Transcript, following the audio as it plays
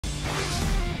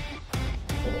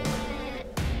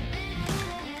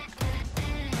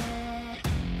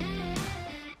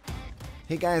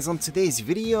Hey guys, on today's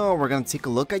video, we're going to take a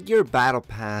look at your battle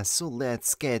pass. So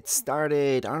let's get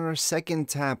started. On our second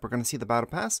tab, we're going to see the battle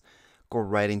pass. Go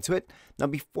right into it. Now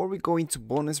before we go into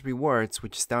bonus rewards,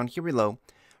 which is down here below,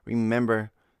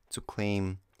 remember to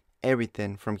claim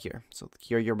everything from here. So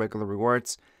here are your regular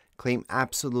rewards. Claim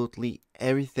absolutely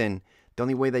everything. The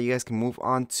only way that you guys can move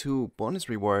on to bonus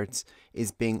rewards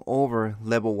is being over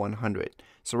level 100.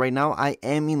 So right now I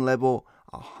am in level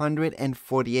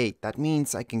 148. That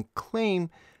means I can claim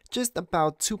just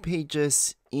about 2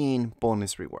 pages in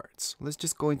bonus rewards. Let's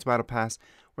just go into battle pass.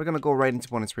 We're gonna go right into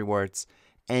bonus rewards,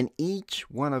 and each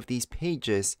one of these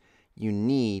pages you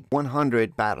need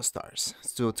 100 battle stars.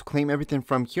 So to claim everything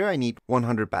from here, I need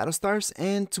 100 battle stars,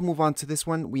 and to move on to this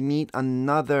one, we need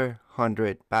another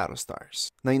 100 battle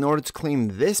stars. Now in order to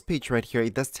claim this page right here,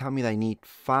 it does tell me that I need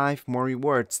 5 more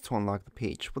rewards to unlock the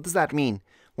page. What does that mean?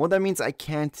 Well, that means I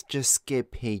can't just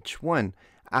skip page 1.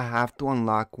 I have to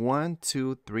unlock 1,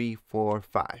 2, 3, 4,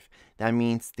 5. That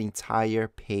means the entire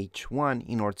page 1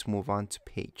 in order to move on to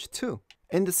page 2.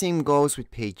 And the same goes with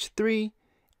page 3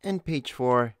 and page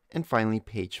 4 and finally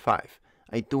page 5.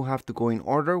 I do have to go in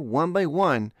order one by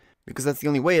one because that's the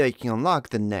only way that you can unlock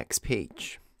the next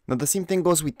page. Now the same thing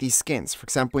goes with these skins. For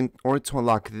example, in order to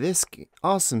unlock this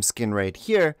awesome skin right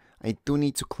here, I do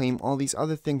need to claim all these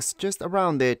other things just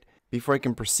around it before I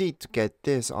can proceed to get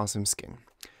this awesome skin.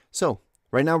 So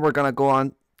right now we're gonna go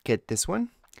on, get this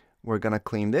one. We're gonna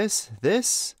claim this,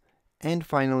 and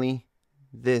finally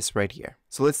this right here.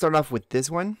 So let's start off with this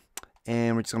one,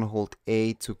 and we're just gonna hold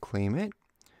A to claim it.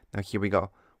 Now here we go.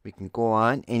 We can go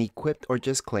on and equip or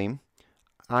just claim.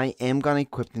 I am gonna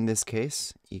equip in this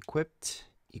case. Equipped,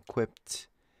 equipped,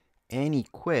 and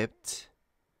equipped.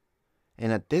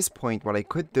 And at this point, what I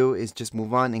could do is just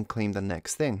move on and claim the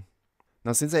next thing.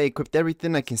 Now since I equipped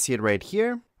everything, I can see it right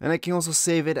here, and I can also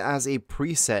save it as a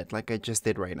preset like I just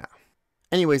did right now.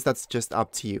 Anyways, that's just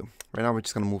up to you. Right now we're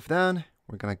just gonna move down,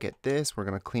 we're gonna get this, we're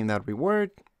gonna claim that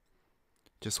reward.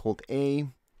 Just hold A,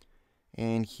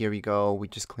 and here we go, we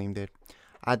just claimed it.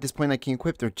 At this point I can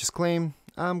equip or just claim.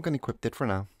 I'm gonna equip it for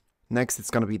now. Next it's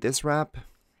gonna be this wrap,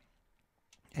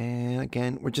 and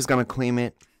again we're just gonna claim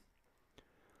it.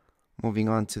 Moving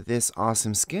on to this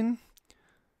awesome skin.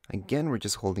 Again, we're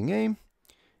just holding A.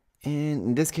 And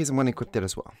in this case, I'm going to equip it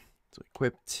as well. So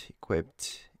equipped,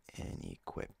 equipped, and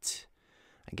equipped.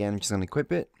 Again, I'm just going to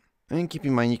equip it. And keep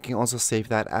in mind, you can also save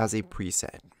that as a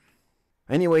preset.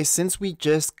 Anyway, since we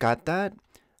just got that,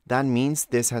 that means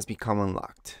this has become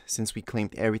unlocked, since we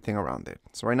claimed everything around it.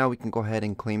 So right now, we can go ahead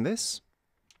and claim this.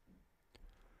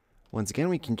 Once again,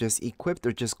 we can just equip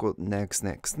or just go next,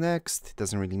 next, next. It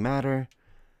doesn't really matter.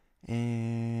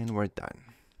 And we're done.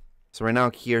 So right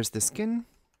now, here's the skin.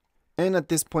 And at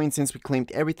this point, since we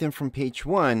claimed everything from page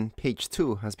 1, page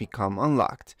 2 has become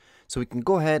unlocked. So we can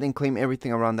go ahead and claim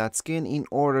everything around that skin in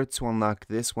order to unlock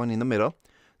this one in the middle.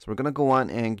 So we're going to go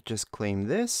on and just claim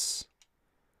this.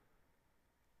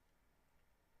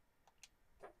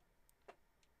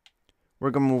 We're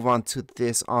going to move on to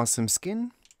this awesome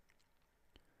skin.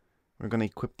 We're going to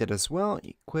equip it as well.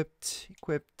 Equipped,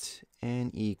 equipped,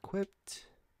 and equipped.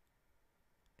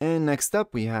 And next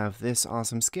up, we have this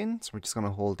awesome skin. So we're just going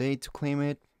to hold A to claim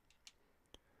it.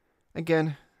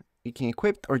 Again, you can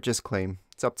equip or just claim.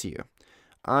 It's up to you.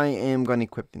 I am going to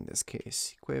equip in this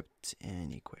case. Equipped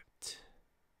and equipped.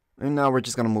 And now we're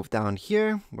just going to move down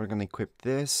here. We're going to equip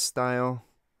this style.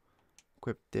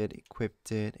 Equipped it,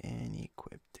 and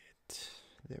equipped it.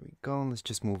 There we go. Let's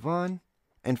just move on.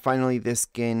 And finally, this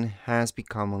skin has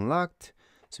become unlocked.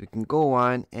 So we can go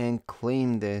on and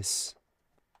claim this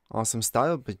awesome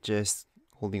style, but just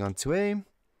holding on to A.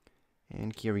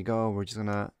 And here we go. We're just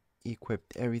gonna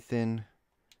equip everything,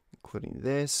 including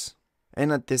this.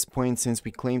 And at this point, since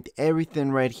we claimed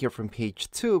everything right here from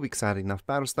page 2, because I had enough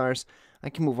battle stars, I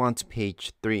can move on to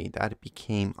page 3. That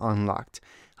became unlocked.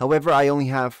 However, I only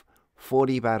have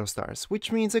 40 battle stars,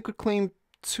 which means I could claim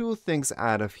 2 things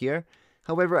out of here.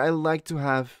 However, I like to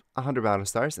have 100 battle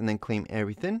stars and then claim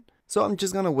everything. So I'm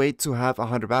just going to wait to have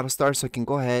 100 battle stars so I can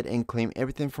go ahead and claim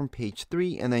everything from page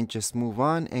 3 and then just move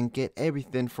on and get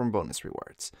everything from bonus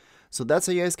rewards. So that's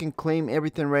how you guys can claim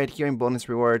everything right here in bonus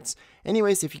rewards.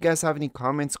 Anyways, if you guys have any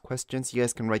comments, questions, you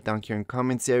guys can write down here in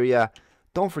comments area.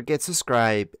 Don't forget to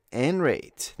subscribe and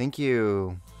rate. Thank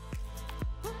you.